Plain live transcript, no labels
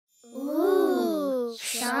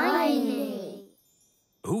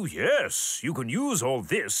Oh, yes. You can use all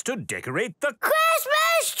this to decorate the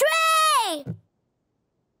Christmas tree!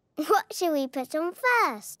 What shall we put on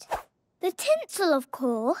first? The tinsel, of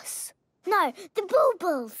course. No, the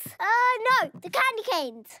baubles. No, the candy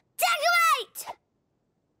canes. Decorate!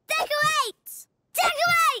 Decorate!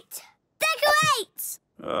 Decorate!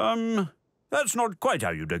 Decorate! That's not quite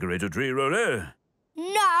how you decorate a tree, Roly.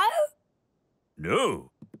 No?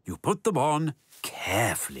 No. You put them on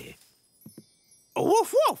carefully.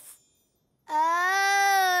 Woof, woof.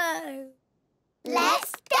 Oh.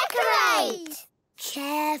 Let's decorate.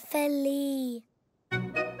 Carefully.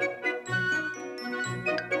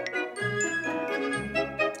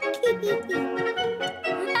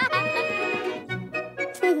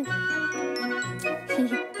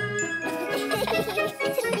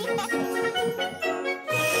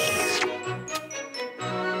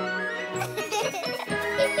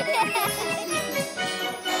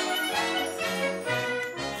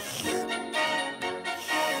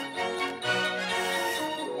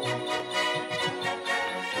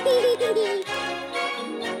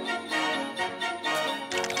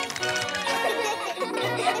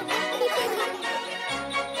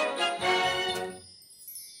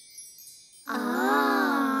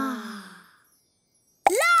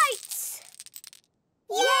 Lights!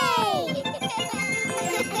 Yay!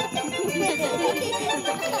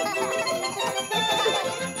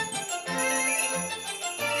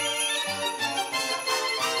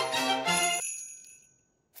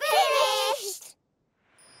 Finished!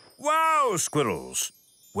 Wow, squirrels.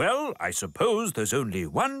 Well, I suppose there's only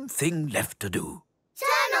one thing left to do.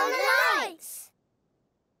 Turn on the lights!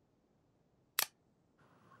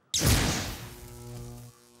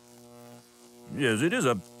 Yes, it is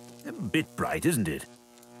a bit bright, isn't it?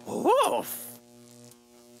 Woof.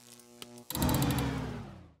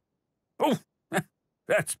 Oh,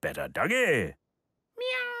 that's better, Duggee.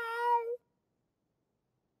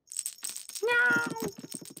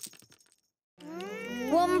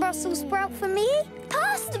 One Brussels sprout for me?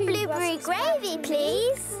 Pass the blueberry gravy,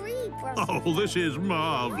 please. Oh, this is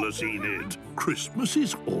marvellous, Enid. Christmas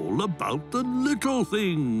is all about the little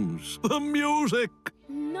things. The music.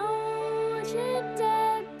 Notre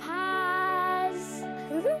Pas.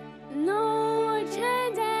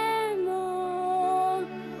 Notre Dame.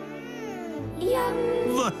 Yum,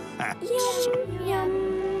 The hats.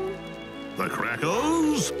 yum, The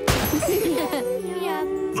crackles.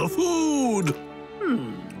 yum. The food.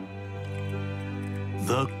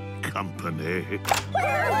 The company.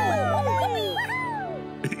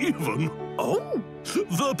 Even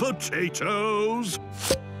the potatoes.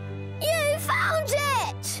 You found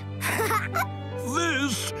it!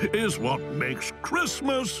 This is what makes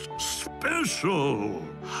Christmas special.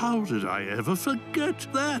 How did I ever forget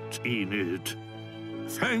that, Enid?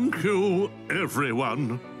 Thank you,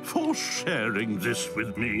 everyone, for sharing this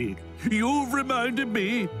with me. You've reminded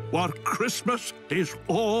me what Christmas is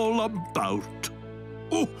all about.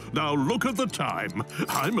 Oh, now look at the time.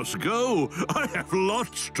 I must go. I have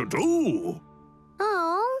lots to do.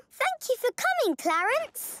 Oh, thank you for coming,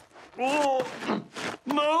 Clarence. Oh,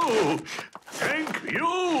 no. Thank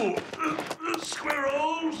you,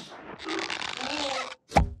 squirrels.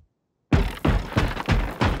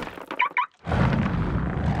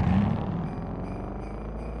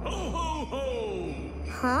 Ho, ho, ho.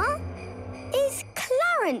 Huh? Is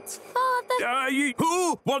Clarence father?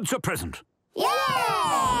 Who wants a present? Yeah!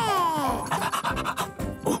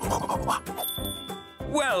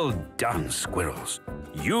 Well done, squirrels.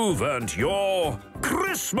 You've earned your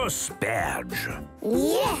Christmas badge.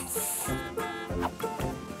 Yes!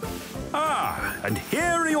 Ah, and here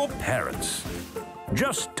are your parents.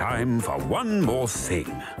 Just time for one more thing.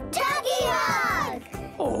 Duggee hug!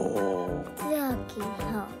 Oh. Duggee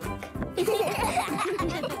hug.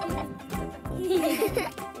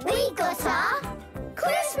 We got our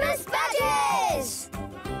Christmas badges!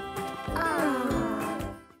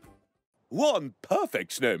 One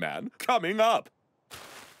perfect snowman coming up.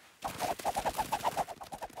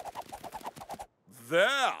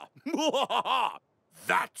 There!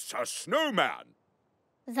 That's a snowman.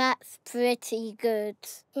 That's pretty good.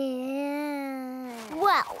 Yeah.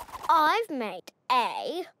 Well, I've made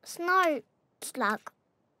a snow slug.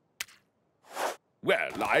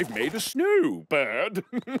 Well, I've made a snowbird.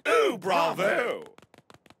 Oh, bravo!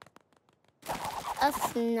 A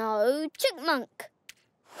snow chipmunk.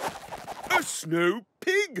 A snow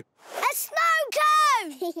pig. A snow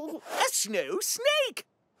cone. A snow snake.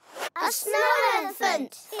 A snow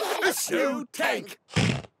elephant. A snow tank.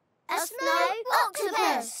 A snow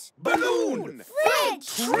octopus. Balloon. Fridge.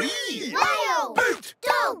 Tree. Whale. Boat.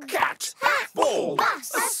 Dog. Cat. Hat. Ball.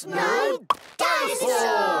 Bus. A A snow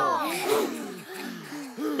dinosaur.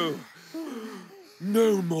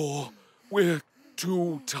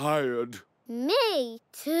 tired. Me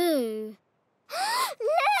too.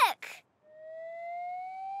 Look!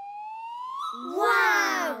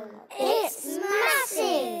 Wow! It's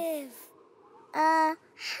massive! How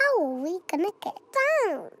are we gonna get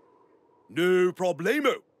down? No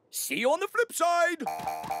problemo. See you on the flip side.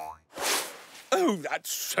 Oh, that's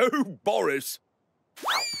so Boris.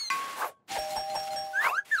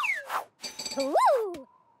 Woo!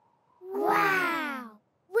 Wow!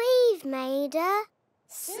 We've made a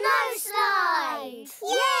snow slide!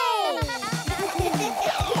 Yay!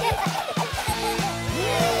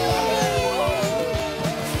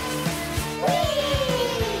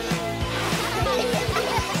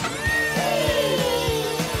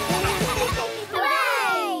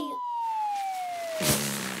 Hooray!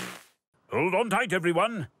 Hold on tight,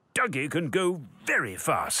 everyone. Duggee can go very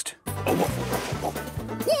fast. Go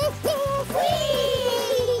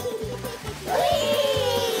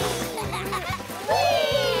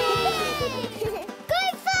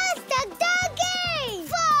faster, Duggee!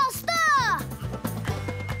 Faster!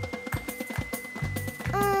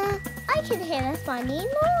 I can hear a funny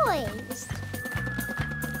noise.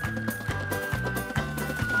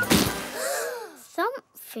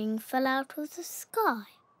 Something fell out of the sky.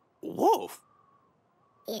 Woof.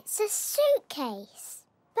 It's a suitcase.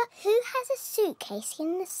 But who has a suitcase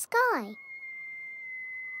in the sky?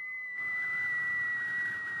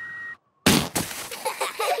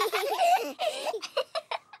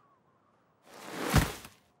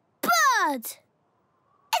 Bird!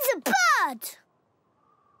 It's a bird!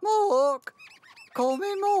 Mork! Call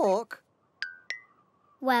me Mork.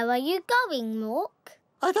 Where are you going, Mork?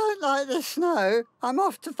 I don't like the snow. I'm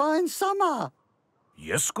off to find summer.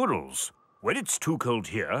 Yes, squirrels. When it's too cold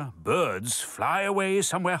here, birds fly away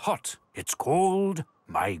somewhere hot. It's called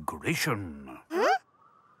migration. Huh?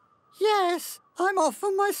 Yes, I'm off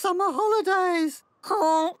on my summer holidays.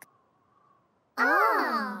 Honk.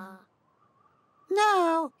 Ah.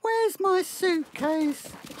 Now, where's my suitcase?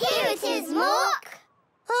 Here it is, Mork.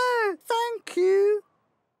 Oh, thank you.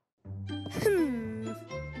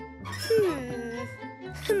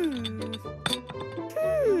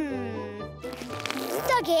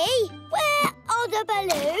 Duggee, where are the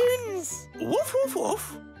balloons? Woof, woof,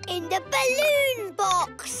 woof. In the balloon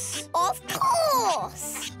box. Of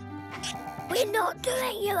course. We're not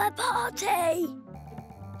doing you a party.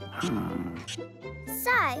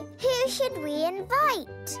 So, who should we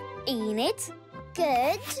invite? Enid.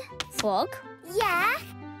 Good. Frog. Yeah.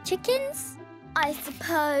 Chickens? I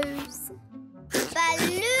suppose.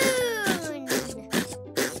 Balloon!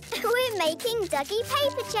 We're making Duggee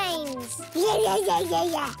paper chains. Yeah.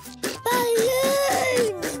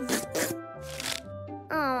 Balloons!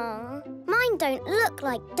 Oh, mine don't look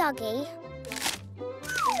like Duggee.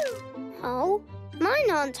 Oh, mine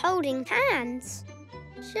aren't holding hands.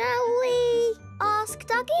 Shall we ask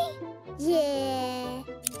Duggee? Yeah.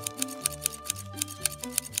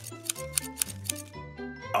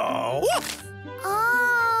 Oh, woof.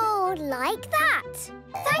 Oh, like that.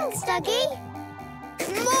 Thanks, Duggee.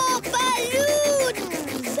 More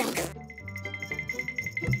balloons!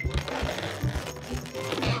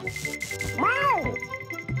 Meow.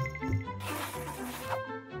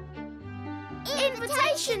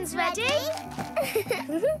 Invitations ready?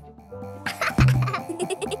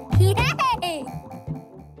 Yay!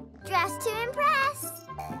 Dress to impress.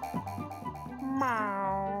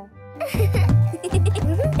 Meow.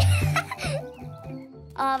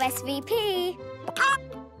 RSVP.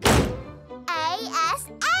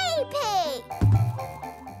 ASAP. Yay!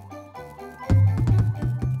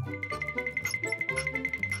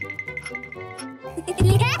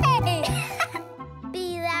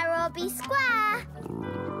 Be there or be square.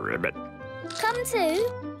 Ribbit. Come to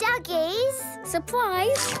Duggee's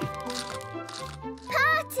surprise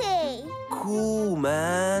party. Cool,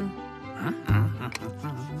 man.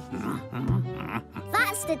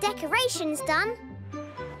 That's the decorations done.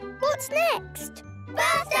 What's next?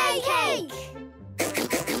 Birthday cake!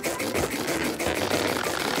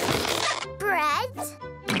 Bread.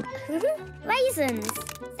 Raisins.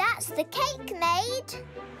 That's the cake made.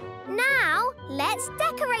 Now, let's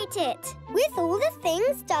decorate it with all the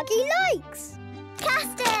things Duggee likes.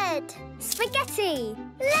 Custard, spaghetti,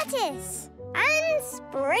 lettuce, and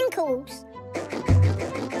sprinkles.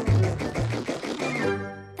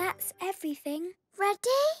 That's everything.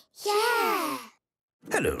 Ready? Yeah.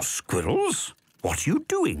 Hello, squirrels. What are you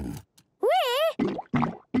doing? We're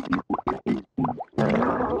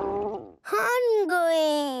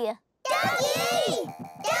hungry. Duggee!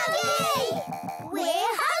 Duggee!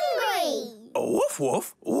 We're hungry. Woof,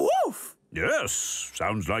 woof, woof. Yes,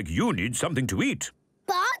 sounds like you need something to eat.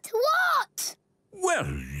 But what? Well,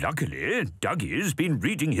 luckily, Duggie's been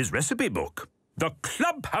reading his recipe book. The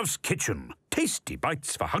Clubhouse Kitchen. Tasty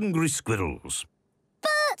bites for hungry squirrels.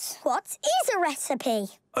 But what is a recipe?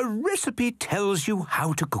 A recipe tells you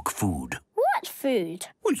how to cook food. What food?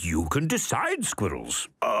 Well, you can decide, squirrels.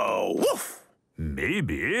 Oh, woof!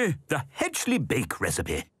 Maybe the Hedgley Bake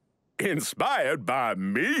recipe. Inspired by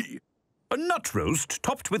me. A nut roast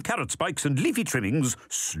topped with carrot spikes and leafy trimmings,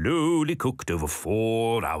 slowly cooked over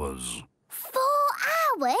 4 hours. 4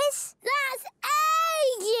 hours? That's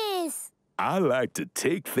ages! I like to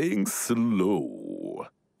take things slow.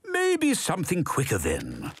 Maybe something quicker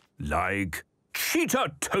then, like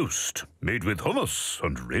cheetah toast made with hummus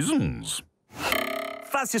and raisins.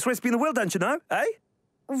 Fastest recipe in the world, don't you know, eh?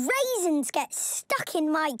 Raisins get stuck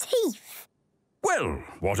in my teeth. Well,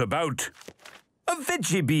 what about a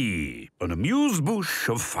veggie bee, an amuse-bouche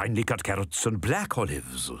of finely cut carrots and black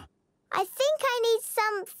olives? I think I need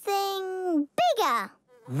something bigger.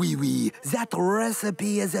 Oui, that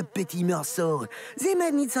recipe is a petit morceau. They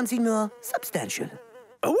might need something more substantial.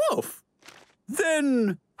 A wolf?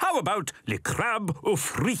 Then how about le crabe au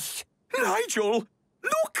fruits? Nigel,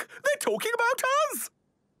 look! They're talking about us!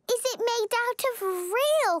 Is it made out of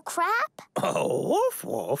real crab? Oh, woof,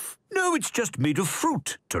 woof. No, it's just made of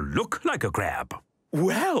fruit to look like a crab.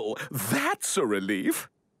 Well, that's a relief.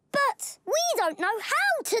 But we don't know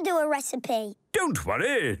how to do a recipe. Don't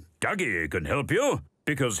worry, Duggee can help you,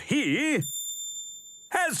 because he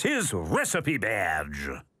has his recipe badge.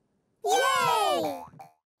 Yay!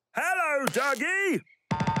 Hello, Duggee!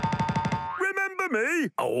 Remember me?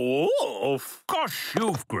 Oh, Gosh,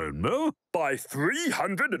 you've grown, Mo. by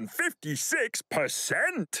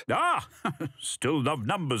 356%. Ah, still love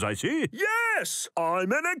numbers, I see. Yes,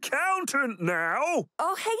 I'm an accountant now.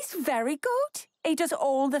 Oh, he's very good. He does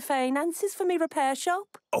all the finances for me repair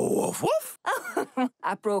shop. Oh, woof, woof.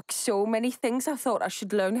 I broke so many things I thought I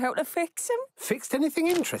should learn how to fix them. Fixed anything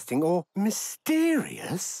interesting or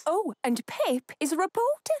mysterious? Oh, and Pip is a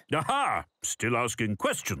reporter. Aha, still asking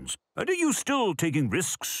questions. And are you still taking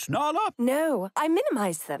risks, Nala? No, I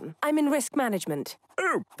minimise them. I'm in risk management.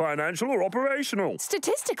 Oh, financial or operational?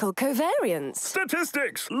 Statistical covariance.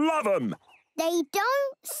 Statistics, love 'em. They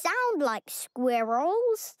don't sound like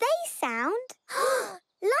squirrels. They sound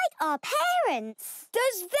like our parents.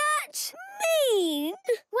 Does that mean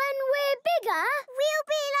when we're bigger, we'll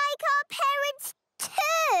be like our parents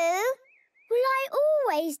too? Will I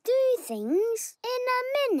always do things in a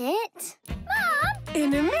minute? Mum!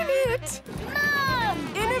 In a minute. Mum!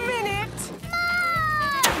 In a minute.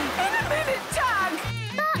 Mum! In a minute, Tag.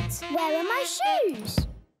 But where are my shoes?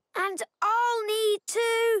 And I'll need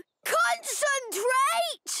to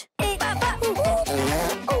concentrate.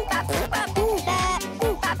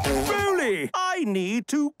 Roly, I need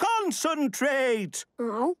to concentrate.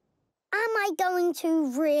 Oh. Am I going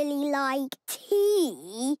to really like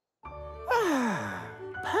tea?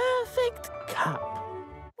 Perfect cup.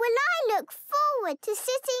 Will I look forward to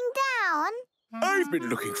sitting down? I've been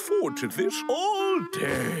looking forward to this all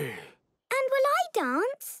day. And will I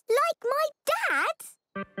dance like my dad?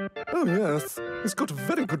 Oh, yes. It's got a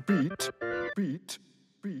very good beat. Beat,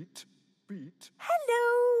 beat, beat.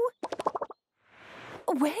 Hello.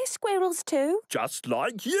 We're squirrels too. Just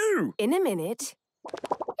like you. In a minute.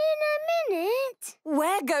 In a minute.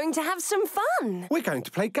 We're going to have some fun. We're going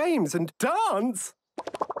to play games and dance.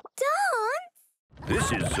 Dance?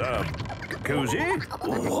 This is, cozy.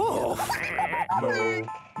 Oh. Mo,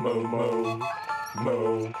 mo,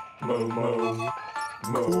 mo, mo, mo, mo.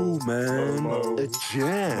 Cool, man. A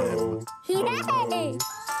jam. Yay!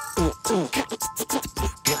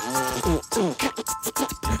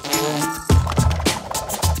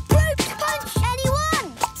 Fruit punch, anyone?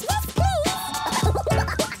 Woof, woof. This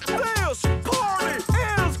party is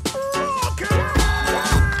rocking!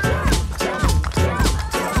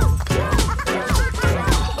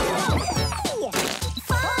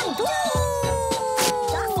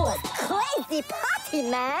 That was crazy party,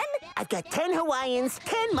 man. I've got 10 Hawaiians,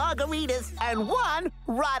 10 margaritas, and 1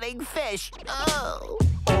 rotting fish. Oh.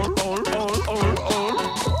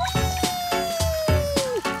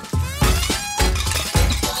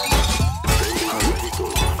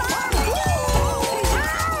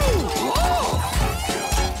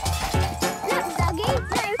 Look, Duggee,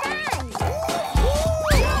 no hands.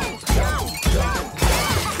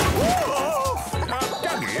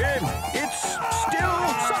 Duggee, it's still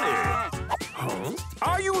sunny.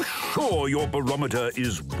 Are you sure your barometer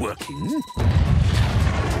is working?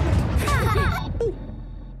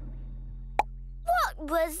 What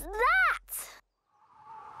was that?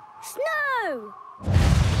 Snow!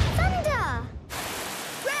 Thunder!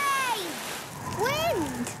 Rain!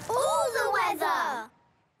 Wind! All the weather!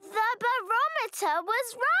 Peter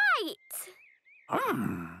was right.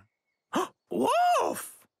 Wolf!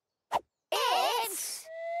 It's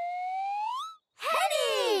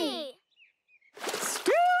Henny!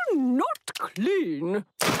 Still not clean.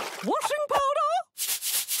 Washing powder?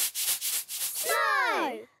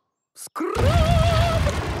 Snow! Scrub!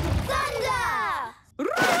 Thunder!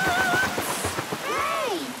 Rats!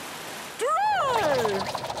 Rain! Dry!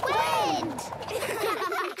 Wind!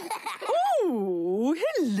 Oh,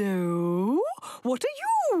 hello. What are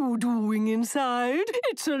you doing inside?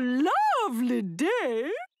 It's a lovely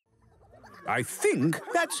day. I think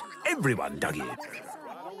that's everyone, Duggee.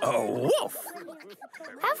 A wolf!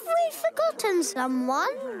 Have we forgotten someone?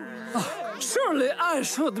 Surely I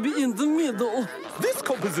should be in the middle. This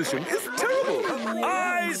composition is terrible.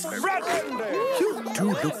 Eyes front! You do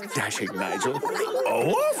look dashing, Nigel.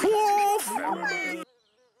 Wolf, wolf!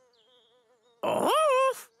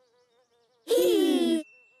 Wolf!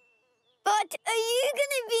 But are you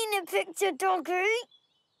going to be in a picture, Duggee?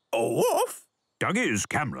 A wolf? Duggee's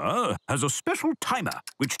camera has a special timer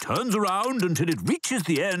which turns around until it reaches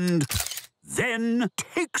the end, then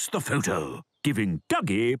takes the photo, giving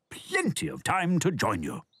Duggee plenty of time to join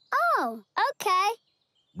you. Oh, OK.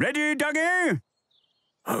 Ready, Duggee?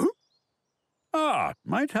 Huh?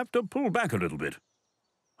 Might have to pull back a little bit.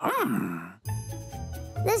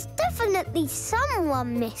 There's definitely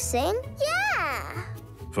someone missing. Yeah.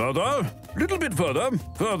 Further, little bit further,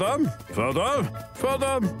 further, further,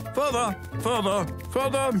 further, further, further,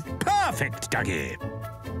 further. Perfect, Duggee.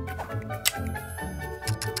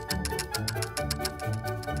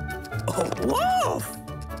 A wolf!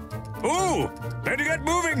 Ooh, better get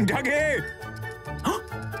moving, Duggee.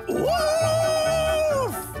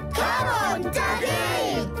 Wolf! Come on,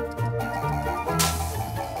 Duggee!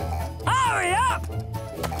 Hurry up!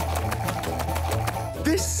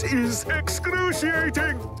 This is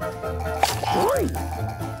excruciating.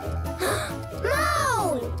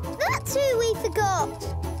 No! That's who we forgot.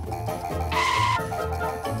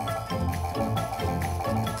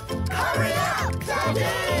 Hurry up,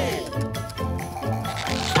 Duggee!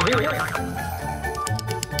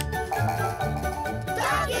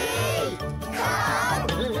 Duggee! Come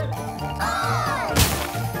on!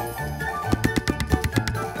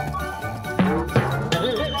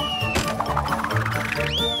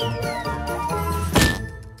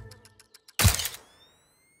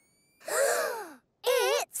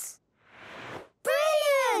 It's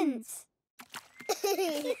brilliant!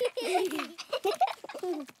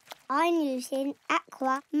 I'm using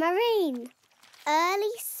aquamarine.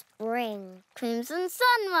 Early spring. Crimson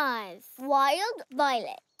sunrise. Wild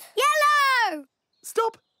violet. Yellow!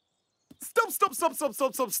 Stop! Stop, stop, stop, stop,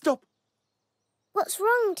 stop, stop, stop. What's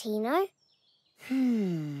wrong, Tino?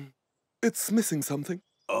 It's missing something.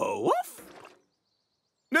 A wolf?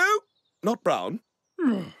 No, not brown.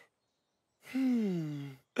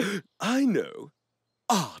 I know.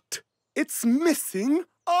 Art. It's missing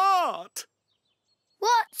art.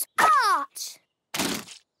 What's art?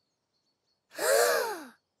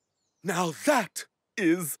 Now that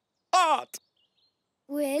is art.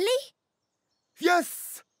 Really?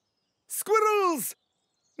 Yes. Squirrels.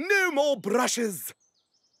 No more brushes.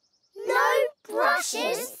 No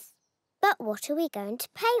brushes? But what are we going to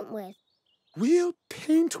paint with? We'll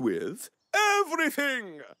paint with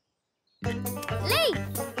everything. Leaf.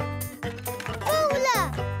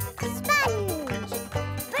 Ruler. Sponge.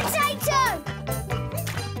 Potato.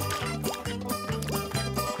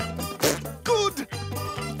 Good.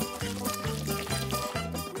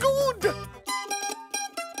 Good.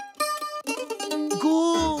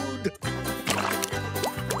 Good.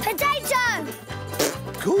 Potato.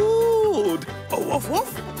 Good. A woof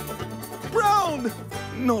woof. Brown.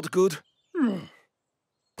 Not good.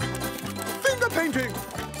 Finger painting.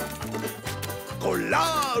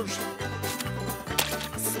 Collage.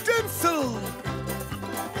 Stencil.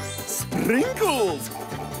 Sprinkles.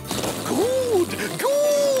 Good.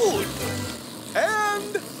 Good.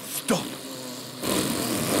 And stop.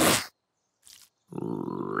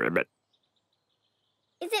 Ribbit.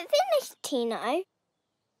 Is it finished, Tino?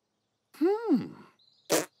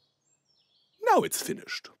 Now it's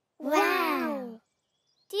finished. Wow.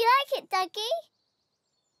 Do you like it, Duggee?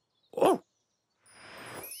 Oh,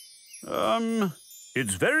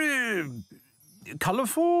 It's very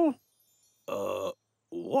colourful.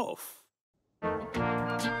 wolf.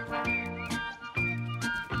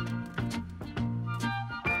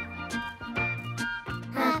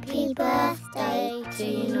 Happy birthday,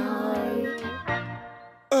 Tino.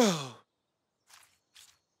 Oh,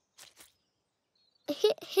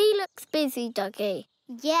 He looks busy, Duggee.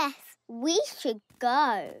 Yes, we should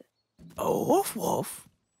go. A wolf wolf?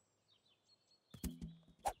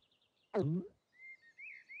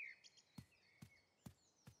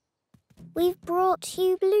 We've brought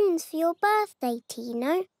you balloons for your birthday,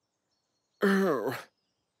 Tino.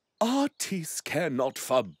 Artists care not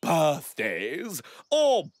for birthdays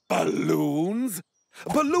or balloons.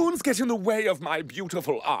 Balloons get in the way of my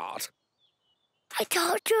beautiful art. I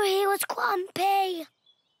told you he was grumpy.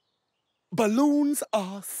 Balloons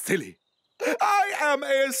are silly. I am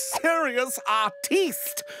a serious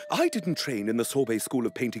artiste. I didn't train in the Sorbet School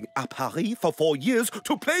of Painting à Paris for 4 years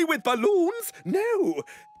to play with balloons. No.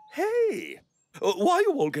 Hey, why are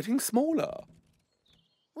you all getting smaller?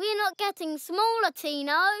 We're not getting smaller,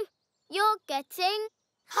 Tino. You're getting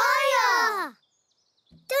higher.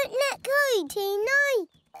 Don't let go, Tino.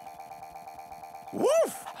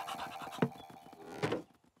 Woof!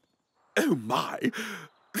 Oh, my.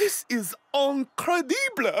 This is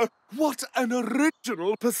incredible! What an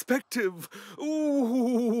original perspective!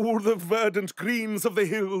 Ooh, the verdant greens of the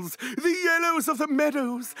hills, the yellows of the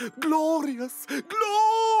meadows. Glorious,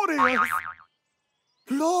 glorious!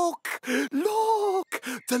 Look, look!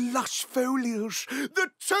 The lush foliage, the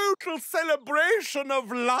total celebration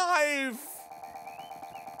of life!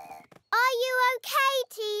 Are you okay,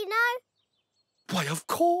 Tino? Why, of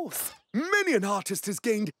course! Many an artist has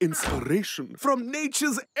gained inspiration from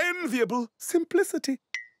nature's enviable simplicity.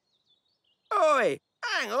 Oi,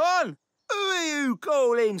 hang on! Who are you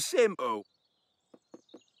calling simple?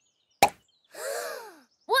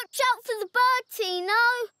 Watch out for the bird, Tino.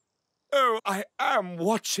 Oh, I am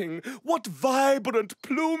watching. What vibrant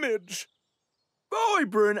plumage!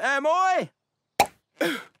 Vibrant, am I?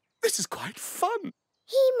 This is quite fun.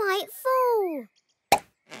 He might fall.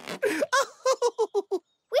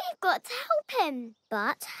 We've got to help him.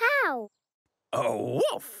 But how? A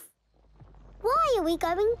wolf! Why are we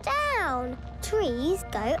going down? Trees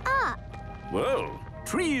go up. Well,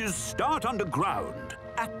 trees start underground,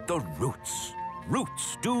 at the roots.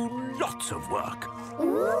 Roots do lots of work.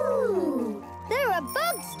 Ooh! There are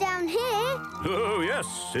bugs down here. Oh,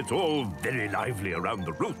 yes, it's all very lively around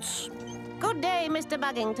the roots. Good day, Mr.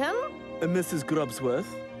 Buggington. Mrs. Grubsworth.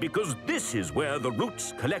 Because this is where the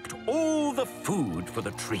roots collect all the food for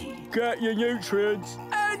the tree. Get your nutrients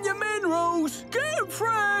and your minerals. Get 'em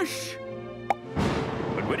fresh.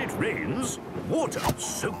 And when it rains, water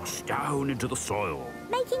soaks down into the soil.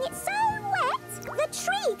 Making it so wet, the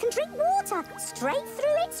tree can drink water straight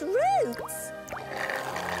through its roots.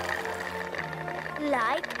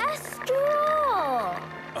 Like a straw.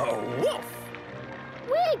 A wolf!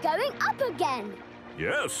 We're going up again.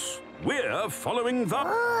 Yes, we're following the...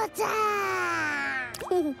 Water!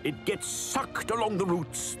 It gets sucked along the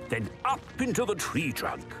roots, then up into the tree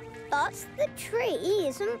trunk. But the tree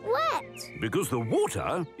isn't wet. Because the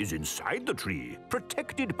water is inside the tree,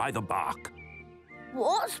 protected by the bark.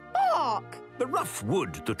 What's bark? The rough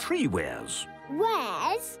wood the tree wears.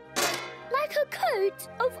 Wears? Like a coat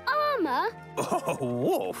of armour? Oh,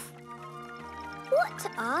 wolf! What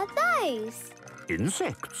are those?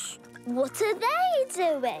 Insects. What are they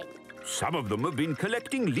doing? Some of them have been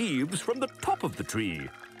collecting leaves from the top of the tree,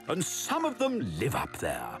 and some of them live up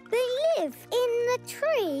there. They live in the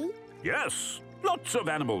tree? Yes, lots of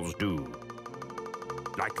animals do.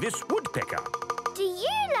 Like this woodpecker. Do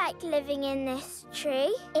you like living in this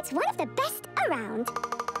tree? It's one of the best around.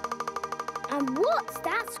 And what's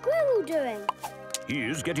that squirrel doing? He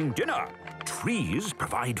is getting dinner. Trees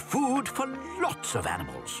provide food for lots of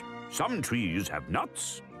animals. Some trees have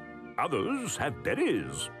nuts, others have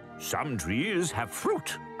berries. Some trees have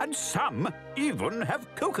fruit, and some even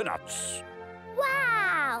have coconuts.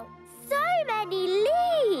 Wow! So many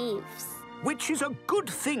leaves! Which is a good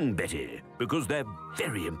thing, Betty, because they're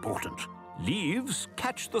very important. Leaves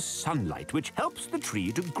catch the sunlight, which helps the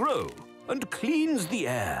tree to grow and cleans the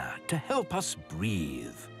air to help us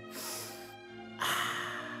breathe.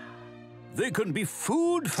 They can be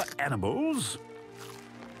food for animals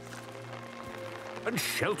and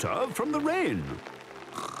shelter from the rain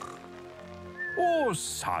or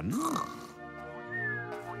sun.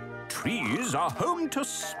 Trees are home to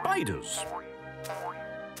spiders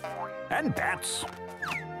and bats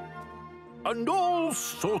and all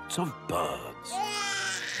sorts of birds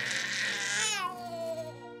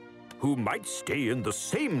who might stay in the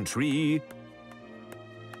same tree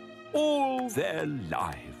all their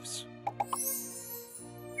lives.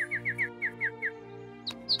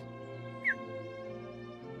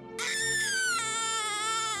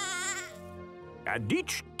 And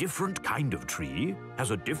each different kind of tree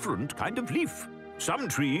has a different kind of leaf. Some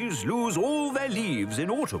trees lose all their leaves in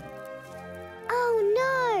autumn. Oh,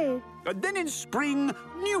 no! And then in spring,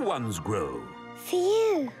 new ones grow.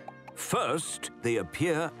 Phew! First, they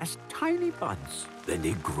appear as tiny buds. Then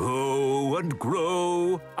they grow and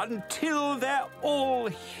grow until they're all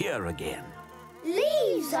here again.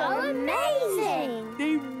 Leaves are amazing!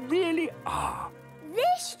 They really are.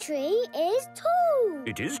 This tree is tall.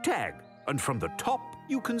 It is Tag, and from the top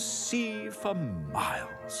you can see for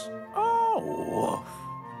miles. Oh.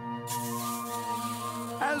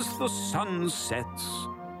 As the sun sets,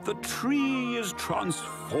 the tree is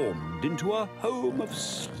transformed into a home of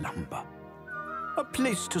slumber. A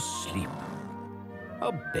place to sleep.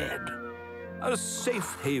 A bed. A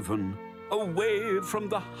safe haven away from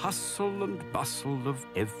the hustle and bustle of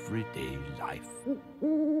everyday life.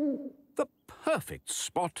 The perfect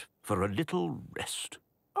spot for a little rest.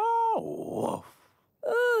 Oh.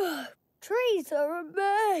 Trees are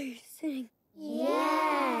amazing.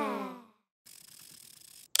 Yeah.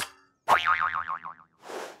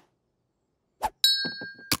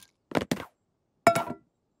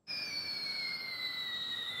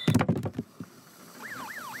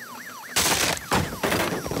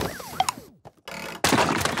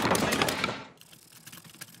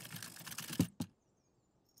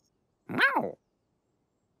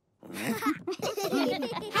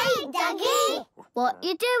 Hey, Duggee! What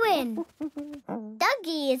you doing?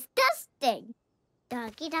 Duggee is dusting.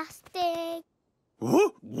 Duggee dusting.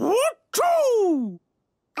 Achoo!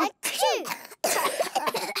 Achoo!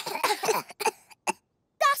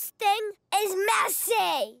 Dusting is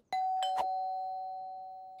messy.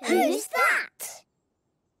 Who's that?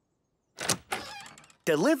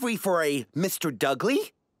 Delivery for a Mr.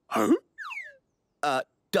 Duggee? Huh?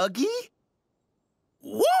 Duggee?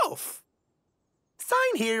 Wolf!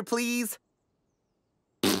 Sign here, please.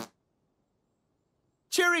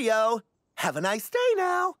 Cheerio. Have a nice day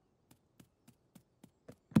now.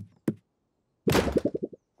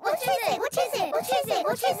 What is it? What is it? What is it?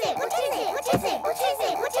 What is it? What is it? What is it? What is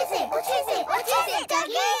it? What is it? What is it? What is it,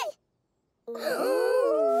 Duggee?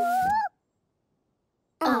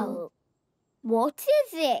 Oh. What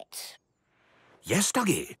is it? Yes,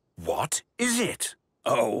 Duggee. What is it?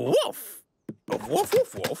 A wolf. A woof,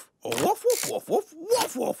 woof, woof. A woof, woof, woof, woof.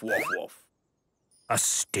 Woof, woof, woof, woof. A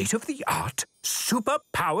state-of-the-art,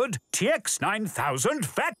 super-powered TX9000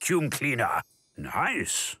 vacuum cleaner.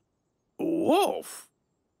 Nice. Wolf.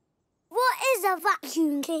 What is a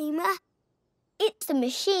vacuum cleaner? It's a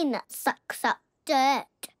machine that sucks up dirt.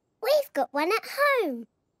 We've got one at home.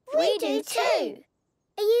 We do too.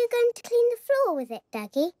 Are you going to clean the floor with it,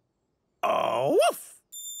 Duggee? A woof.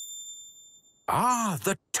 Ah,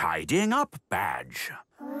 the tidying up badge.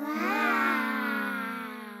 Wow.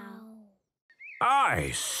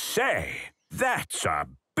 I say, that's a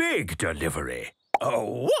big delivery. A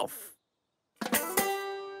woof.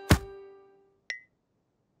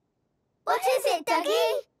 What is it,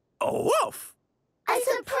 Duggee? A woof. A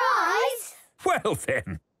surprise? Well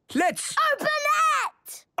then, let's... Open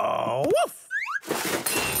it! A woof.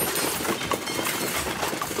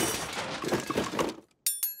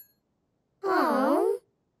 Oh,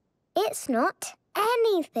 it's not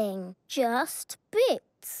anything, just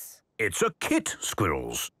bits. It's a kit,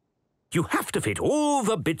 Squirrels. You have to fit all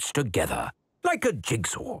the bits together, like a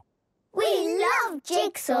jigsaw. We love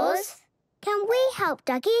jigsaws. Can we help,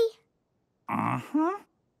 Duggee? Uh-huh.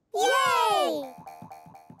 Yay!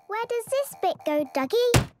 Where does this bit go,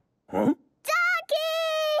 Duggee? Huh?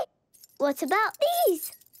 Duggee! What about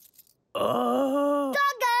these? Duggee!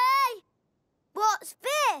 What's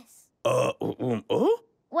this?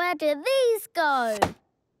 Where do these go?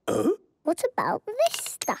 What about this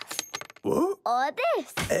stuff? What? Or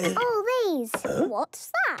this? Or these?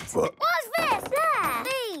 What's that? What's this? There!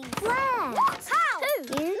 These? Where? What? How? Who?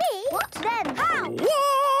 You? Me? What? Them? How?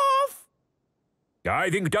 Wolf!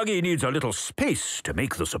 I think Duggee needs a little space to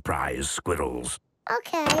make the surprise, Squirrels.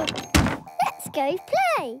 OK. Let's go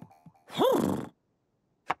play.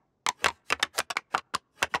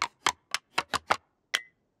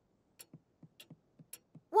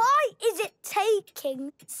 Why is it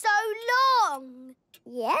taking so long?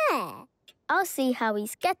 Yeah. I'll see how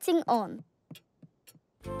he's getting on.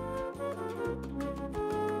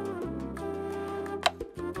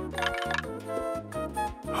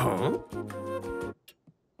 Huh?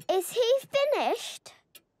 Is he finished?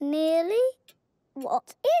 Nearly?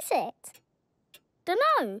 What is it?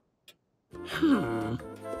 Dunno.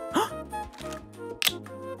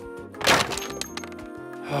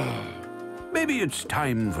 Maybe it's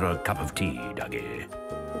time for a cup of tea, Duggee.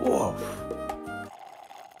 Wolf.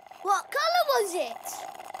 What colour was it?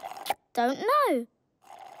 Don't know.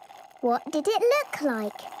 What did it look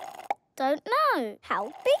like? Don't know.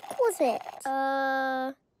 How big was it?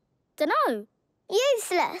 Dunno.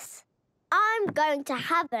 Useless. I'm going to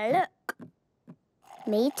have a look.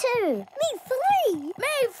 Me too. Me 3.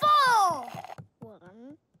 Me 4.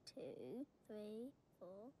 1, 2, 3, 4.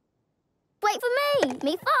 Wait for me.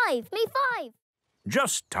 Me 5. Me 5.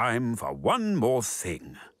 Just time for one more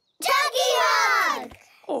thing. Duggee hug!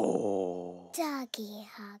 Oh. Duggee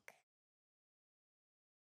hug.